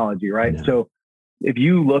groundbreaking technology, right? No. So if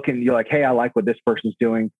you look and you're like, hey, I like what this person's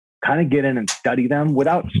doing, kind of get in and study them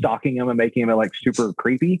without stalking them and making them super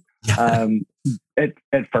creepy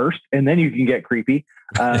at first, and then you can get creepy.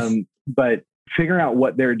 But figuring out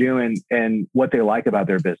what they're doing and what they like about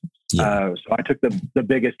their business. So I took the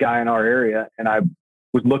biggest guy in our area, and I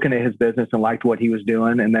was looking at his business and liked what he was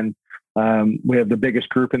doing. And then we have the biggest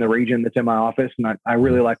group in the region that's in my office, and I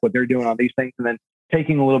really like what they're doing on these things. And then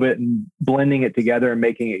taking a little bit and blending it together and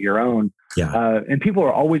making it your own. And people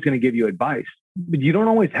are always going to give you advice, but you don't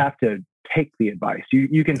always have to take the advice.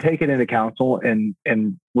 You can take it into counsel and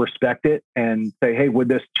respect it and say, hey, would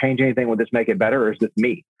this change anything? Would this make it better? Or is this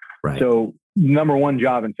me? Right. So number one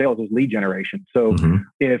job in sales is lead generation. So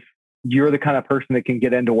if you're the kind of person that can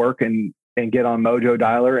get into work and get on Mojo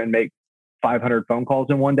Dialer and make 500 phone calls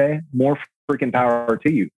in one day, more freaking power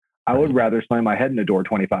to you. I would rather slam my head in the door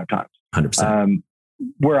 25 times. 100%.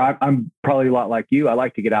 Where I'm probably a lot like you. I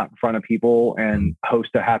like to get out in front of people and host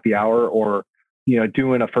a happy hour, or,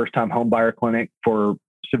 doing a first time home buyer clinic for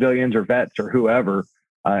civilians or vets or whoever,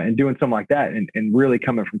 and doing something like that, and really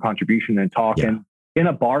coming from contribution and talking in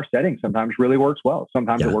a bar setting sometimes really works well.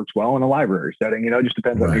 Sometimes it works well in a library setting, it just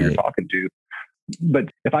depends on who you're talking to. But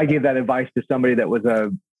if I gave that advice to somebody that was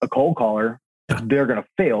a cold caller, they're going to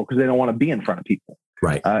fail because they don't want to be in front of people.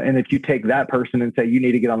 Right. And if you take that person and say, you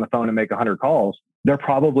need to get on the phone and make 100 calls, they're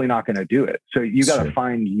probably not going to do it. So you got to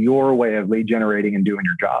find your way of lead generating and doing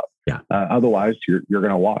your job. Yeah. Otherwise you're going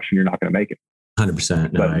to wash and you're not going to make it.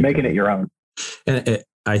 100%. But making it your own. And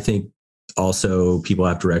I think also people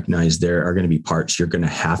have to recognize there are going to be parts you're going to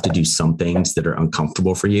have to do some things that are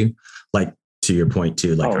uncomfortable for you. Like to your point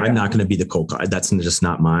too, I'm not going to be the cold call. That's just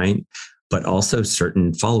not mine. But also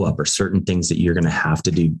certain follow-up or certain things that you're going to have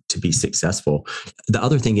to do to be successful. The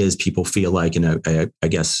other thing is people feel like, I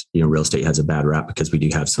guess, real estate has a bad rap because we do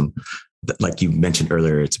have some, like you mentioned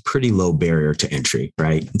earlier, it's a pretty low barrier to entry,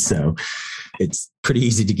 right? So it's pretty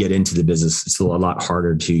easy to get into the business. It's a lot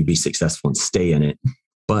harder to be successful and stay in it.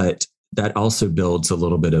 But that also builds a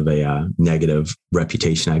little bit of a negative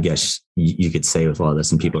reputation, I guess you could say, with a lot of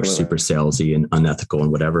this. And people are super salesy and unethical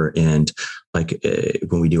and whatever. And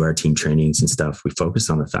when we do our team trainings and stuff, we focus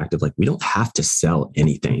on the fact of we don't have to sell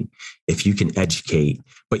anything if you can educate,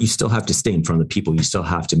 but you still have to stay in front of the people. You still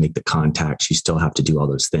have to make the contacts. You still have to do all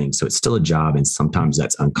those things. So it's still a job. And sometimes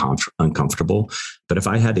that's uncomfortable. But if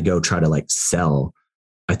I had to go try to sell,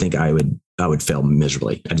 I think I would fail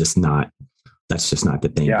miserably. That's just not the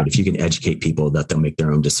thing. Yeah. But if you can educate people that they'll make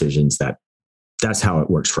their own decisions, that's how it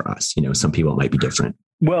works for us. Some people it might be different.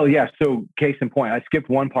 Well, yeah. So case in point, I skipped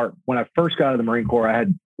one part. When I first got out of the Marine Corps, I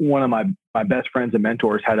had one of my best friends and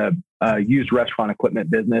mentors had a used restaurant equipment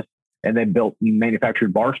business, and they built and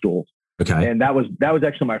manufactured bar stools. Okay. And that was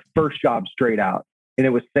actually my first job straight out, and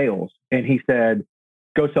it was sales. And he said,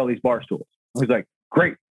 "Go sell these bar stools." I was like,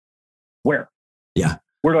 "Great. Where? Yeah.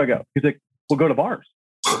 Where do I go?" He's like, "We'll go to bars."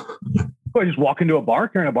 So I just walk into a bar,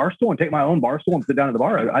 carrying a bar stool, and take my own bar stool and sit down at the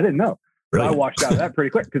bar. I didn't know. Really? So I washed out of that pretty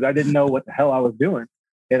quick because I didn't know what the hell I was doing.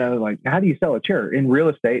 And I was like, how do you sell a chair? In real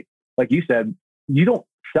estate, like you said, you don't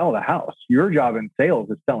sell the house. Your job in sales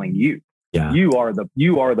is selling you. Yeah. You are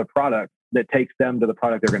the product that takes them to the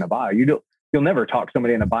product they're going to buy. You'll never talk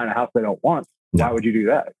somebody into buying a house they don't want. No. Why would you do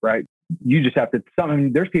that? Right. You just have to,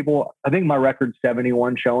 there's people, I think my record's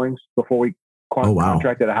 71 showings before we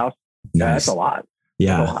contracted a house. Nice. Yeah, that's a lot.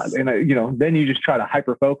 Yeah. And, then you just try to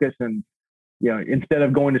hyper focus and, instead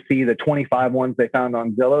of going to see the 25 ones they found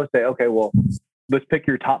on Zillow, say, okay, well, let's pick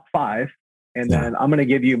your top 5. And then I'm going to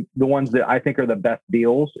give you the ones that I think are the best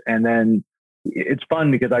deals. And then it's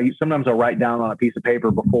fun because sometimes I'll write down on a piece of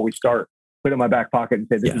paper before we start, put it in my back pocket and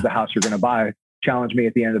say, this is the house you're going to buy. Challenge me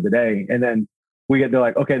at the end of the day. And then they're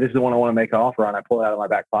like, okay, this is the one I want to make an offer on. I pull it out of my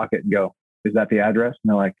back pocket and go, is that the address? And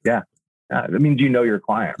they're like, yeah. I mean, do you know your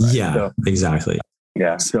client? Right? Yeah, so, exactly.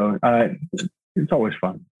 Yeah. So it's always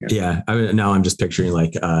fun. Yeah. Now I'm just picturing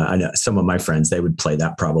I know some of my friends, they would play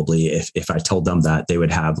that probably if I told them that they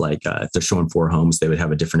would have if they're showing 4 homes, they would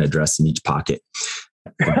have a different address in each pocket.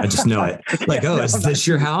 I just know it. Is this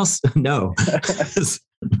your house? No.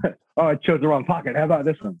 Oh, I chose the wrong pocket. How about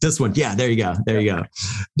this one? This one. Yeah. There you go.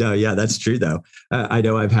 No, yeah, that's true though. I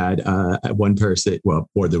know I've had one person, well,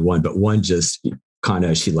 more than one, but one just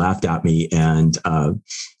she laughed at me and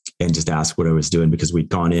just asked what I was doing because we'd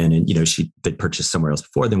gone in and, they'd purchased somewhere else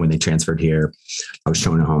before. Then when they transferred here, I was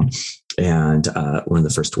showing a home and one of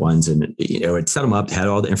the first ones and, it set them up, had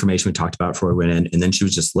all the information we talked about before we went in. And then she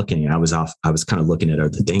was just looking and I was kind of looking at other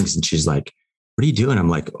things and she's like, what are you doing? I'm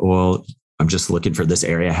like, well, I'm just looking for this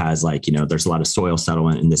area has there's a lot of soil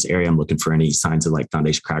settlement in this area. I'm looking for any signs of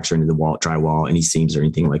foundation cracks or any of the wall, drywall, any seams or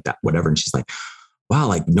anything like that, whatever. And she's like,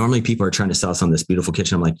 wow, normally people are trying to sell us on this beautiful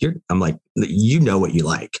kitchen. I'm like, you know what you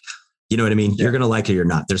like. You know what I mean? Yeah. You're going to like it or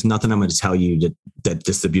not. There's nothing I'm going to tell you that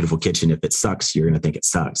this is a beautiful kitchen. If it sucks, you're going to think it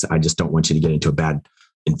sucks. I just don't want you to get into a bad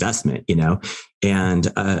investment,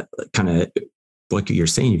 and kind of like you're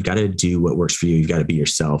saying, you've got to do what works for you. You've got to be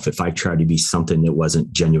yourself. If I tried to be something that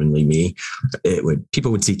wasn't genuinely me,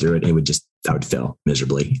 people would see through it and I would fail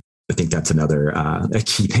miserably. I think that's another a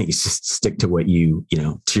key thing is just stick to what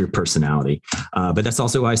to your personality. But that's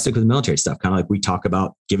also why I stick with the military stuff. Kind of like we talk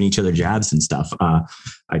about giving each other jabs and stuff.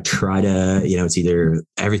 I try to, it's either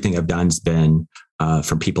everything I've done has been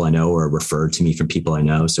from people I know or referred to me from people I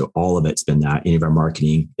know. So all of it's been that. Any of our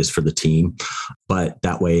marketing is for the team, but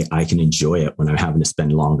that way I can enjoy it when I'm having to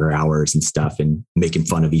spend longer hours and stuff and making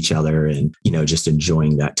fun of each other and, just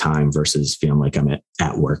enjoying that time versus feeling like I'm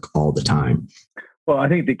at work all the time. Well, I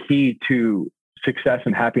think the key to success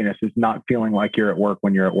and happiness is not feeling like you're at work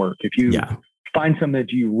when you're at work. If you find something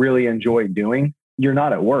that you really enjoy doing, you're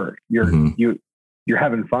not at work. You're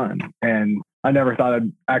having fun. And I never thought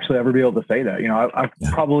I'd actually ever be able to say that. I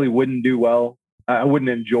probably wouldn't do well. I wouldn't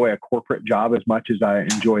enjoy a corporate job as much as I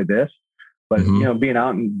enjoy this. But, being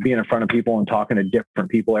out and being in front of people and talking to different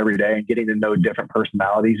people every day and getting to know different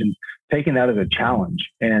personalities and taking that as a challenge.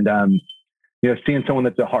 And, seeing someone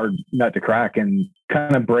that's a hard nut to crack and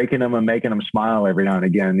kind of breaking them and making them smile every now and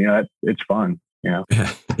again, it's fun.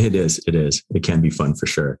 It is. It can be fun for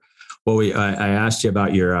sure. Well, I asked you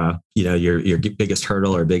about your biggest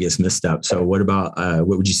hurdle or biggest misstep. So what about,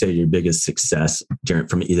 what would you say your biggest success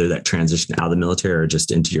from either that transition out of the military or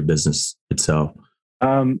just into your business itself?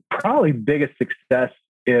 Probably biggest success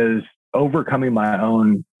is overcoming my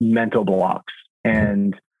own mental blocks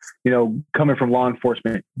and, coming from law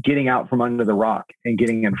enforcement, getting out from under the rock and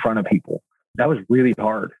getting in front of people. That was really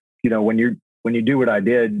hard. When you do what I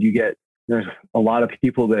did, there's a lot of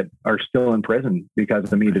people that are still in prison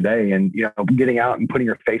because of me today. And, getting out and putting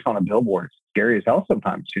your face on a billboard is scary as hell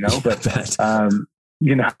sometimes, but,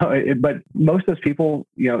 but most of those people,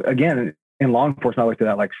 again, in law enforcement, I looked at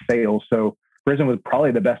that like sales. So prison was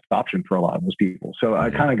probably the best option for a lot of those people. So I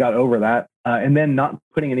kind of got over that. And then not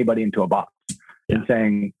putting anybody into a box and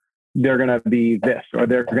saying they're going to be this, or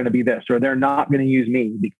they're going to be this, or they're not going to use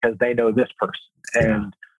me because they know this person,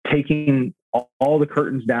 and taking all the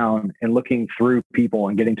curtains down and looking through people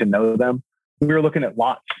and getting to know them. We were looking at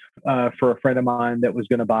lots for a friend of mine that was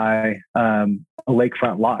going to buy a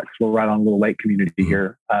lakefront lot, because we're right on a little lake community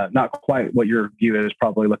here. Not quite what your view is,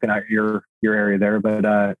 probably looking at your area there,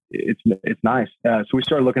 but it's nice. So we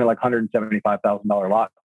started looking at like $175,000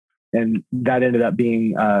 lot, and that ended up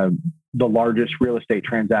being the largest real estate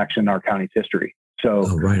transaction in our county's history. So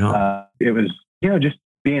right on. It was just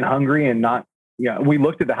being hungry and not. We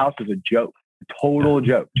looked at the house as a joke, a total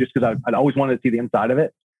joke, just because I'd always wanted to see the inside of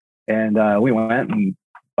it. And we went, and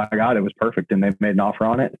by God, it was perfect. And they made an offer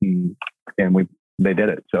on it, and they did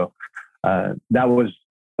it. So that was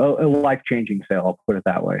a life-changing sale, I'll put it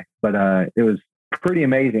that way. But it was pretty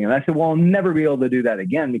amazing. And I said, well, I'll never be able to do that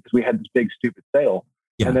again, because we had this big, stupid sale.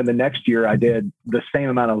 Yeah. And then the next year I did the same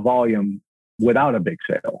amount of volume without a big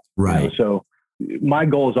sale. Right. So my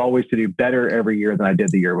goal is always to do better every year than I did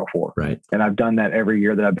the year before. Right. And I've done that every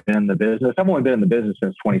year that I've been in the business. I've only been in the business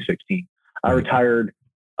since 2016. I retired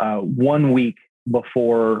 1 week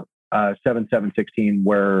before 7/7/16,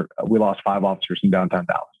 where we lost 5 officers in downtown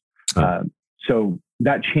Dallas. So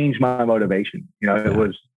that changed my motivation. It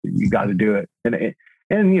was, you got to do it. And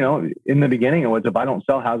in the beginning, it was, if I don't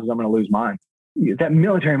sell houses, I'm going to lose mine. That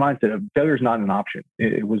military mindset of failure is not an option.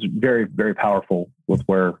 It was very, very powerful with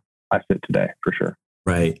where I sit today, for sure.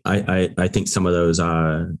 Right. I think some of those,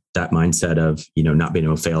 that mindset of, not being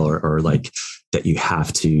able to fail or like that you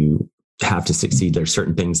have to succeed. There's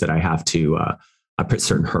certain things that I have to, I put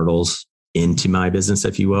certain hurdles into my business,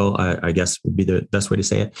 if you will, I guess would be the best way to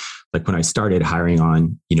say it. Like when I started hiring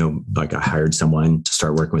on, like I hired someone to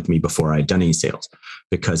start working with me before I'd done any sales,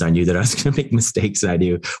 because I knew that I was going to make mistakes, and I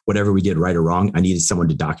knew whatever we did right or wrong, I needed someone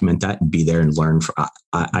to document that and be there and learn.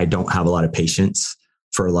 I don't have a lot of patience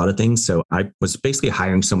for a lot of things. So I was basically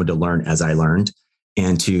hiring someone to learn as I learned,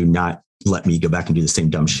 and to not let me go back and do the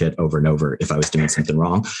same dumb shit over and over if I was doing something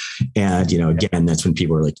wrong. And, again, that's when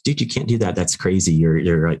people are like, dude, you can't do that. That's crazy.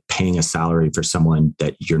 You're like paying a salary for someone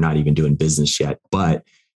that you're not even doing business yet. But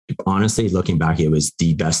honestly, looking back, it was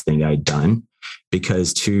the best thing I'd done,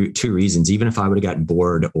 because two reasons. Even if I would have gotten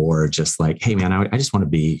bored or just like, hey man, I just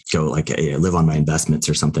want to live on my investments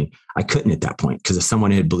or something, I couldn't at that point, because if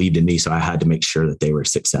someone had believed in me, so I had to make sure that they were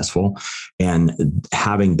successful. And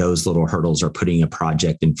having those little hurdles or putting a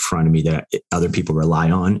project in front of me that other people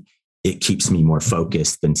rely on, it keeps me more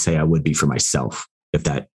focused than say I would be for myself, if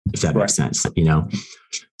that makes sense, So,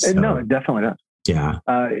 no, it definitely does. Yeah.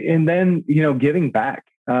 And then, giving back,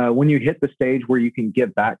 when you hit the stage where you can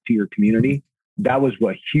give back to your community, that was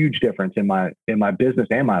a huge difference in my business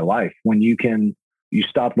and my life. When you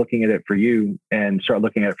stop looking at it for you and start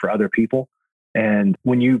looking at it for other people. And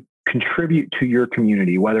when you contribute to your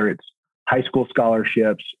community, whether it's high school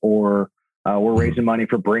scholarships or we're raising money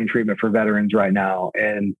for brain treatment for veterans right now,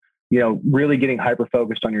 and really getting hyper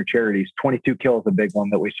focused on your charities. 22 Kill is a big one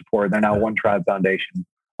that we support. They're now One Tribe Foundation.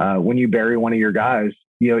 When you bury one of your guys,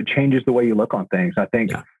 it changes the way you look on things. I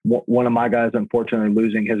think one of my guys, unfortunately,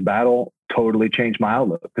 losing his battle totally changed my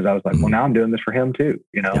outlook, because I was like, well, now I'm doing this for him too,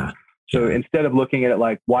 So instead of looking at it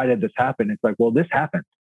like, why did this happen? It's like, well, this happened.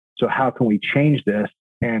 So how can we change this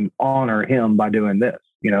and honor him by doing this?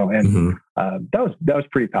 And that was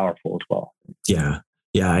pretty powerful as well. Yeah.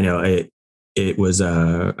 Yeah, I know. it was,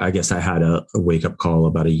 I guess I had a wake up call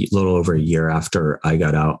about a little over a year after I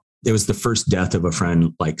got out. It was the first death of a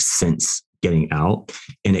friend like since getting out.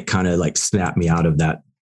 And it kind of like snapped me out of that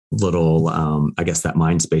little, I guess that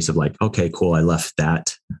mind space of like, okay, cool. I left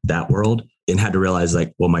that world and had to realize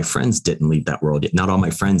like, well, my friends didn't leave that world yet. Not all my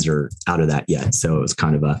friends are out of that yet. So it was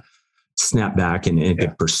kind of a snap back and a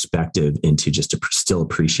good perspective into just still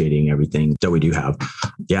appreciating everything that we do have.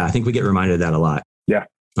 Yeah. I think we get reminded of that a lot. Yeah.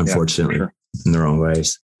 Unfortunately, in the wrong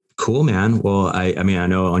ways. Cool, man. Well, I mean, I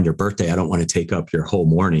know on your birthday, I don't want to take up your whole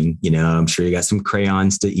morning. You know, I'm sure you got some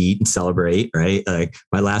crayons to eat and celebrate, right? Like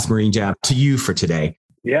my last Marine jab to you for today.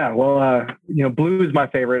 Yeah. Well, blue is my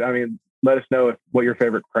favorite. I mean, let us know what your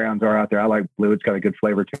favorite crayons are out there. I like blue. It's got a good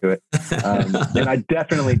flavor to it. And I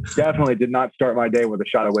definitely did not start my day with a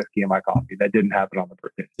shot of whiskey in my coffee. That didn't happen on the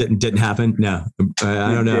birthday. Didn't happen? No,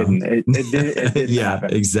 I don't know. It didn't yeah,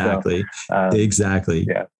 happen. Exactly. So, exactly.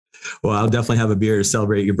 Yeah. Well, I'll definitely have a beer to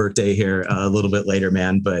celebrate your birthday here a little bit later,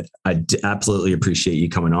 man. But I absolutely appreciate you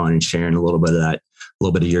coming on and sharing a little bit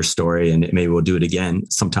of your story. And maybe we'll do it again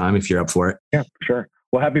sometime if you're up for it. Yeah, for sure.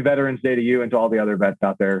 Well, happy Veterans Day to you and to all the other vets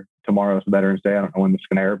out there. Tomorrow's Veterans Day. I don't know when this is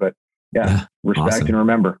going to air, but respect awesome. And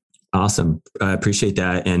remember. Awesome. I appreciate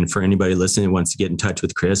that. And for anybody listening who wants to get in touch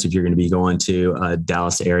with Chris, if you're going to be going to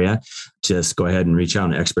Dallas area, just go ahead and reach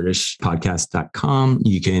out on expertishpodcast.com.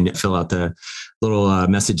 You can fill out the little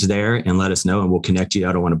message there and let us know and we'll connect you.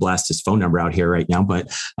 I don't want to blast his phone number out here right now, but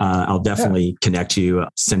I'll definitely connect you,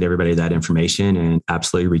 send everybody that information and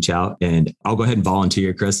absolutely reach out. And I'll go ahead and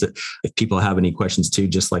volunteer, Chris, if people have any questions too,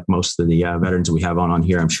 just like most of the veterans we have on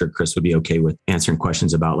here, I'm sure Chris would be okay with answering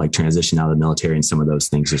questions about like transition out of the military and some of those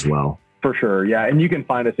things as well. For sure. Yeah. And you can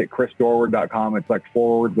find us at chrisdorward.com. It's like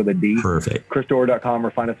forward with a D. Perfect. chrisdorward.com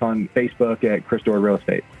or find us on Facebook at Chris Dorward Real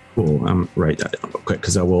Estate. Cool. Write that down real quick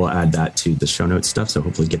because I will add that to the show notes stuff. So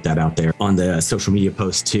hopefully get that out there on the social media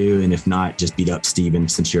posts too. And if not, just beat up Steven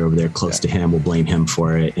since you're over there close to him. We'll blame him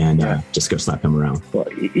for it and just go slap him around. Well,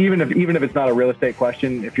 even if it's not a real estate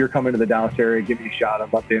question, if you're coming to the Dallas area, give me a shot.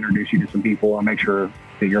 I'd love to introduce you to some people and make sure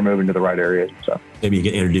that you're moving to the right areas. So maybe you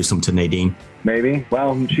can introduce them to Nadine. Maybe.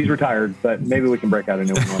 Well, she's retired, but maybe we can break out a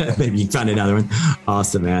new one. Maybe you can find another one.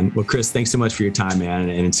 Awesome, man. Well, Chris, thanks so much for your time, man.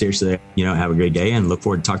 And seriously, have a great day and look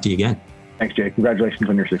forward to talking to you again. Thanks, Jay. Congratulations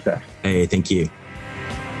on your success. Hey, thank you.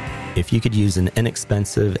 If you could use an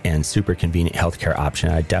inexpensive and super convenient healthcare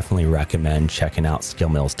option, I definitely recommend checking out Skill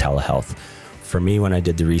Mills Telehealth. For me, when I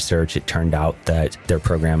did the research, it turned out that their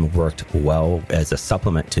program worked well as a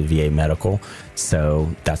supplement to VA Medical. So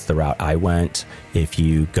that's the route I went. If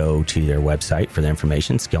you go to their website for the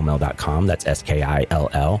information, skillmill.com, that's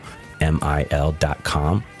skillmil.com.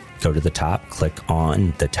 Go to the top, click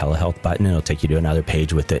on the telehealth button. It'll take you to another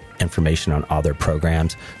page with the information on all their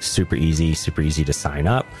programs. Super easy to sign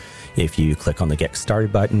up. If you click on the Get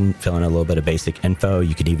Started button, fill in a little bit of basic info.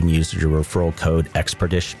 You could even use your referral code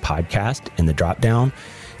ExpertishPodcast in the drop down.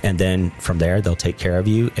 And then from there, they'll take care of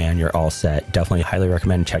you and you're all set. Definitely highly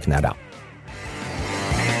recommend checking that out.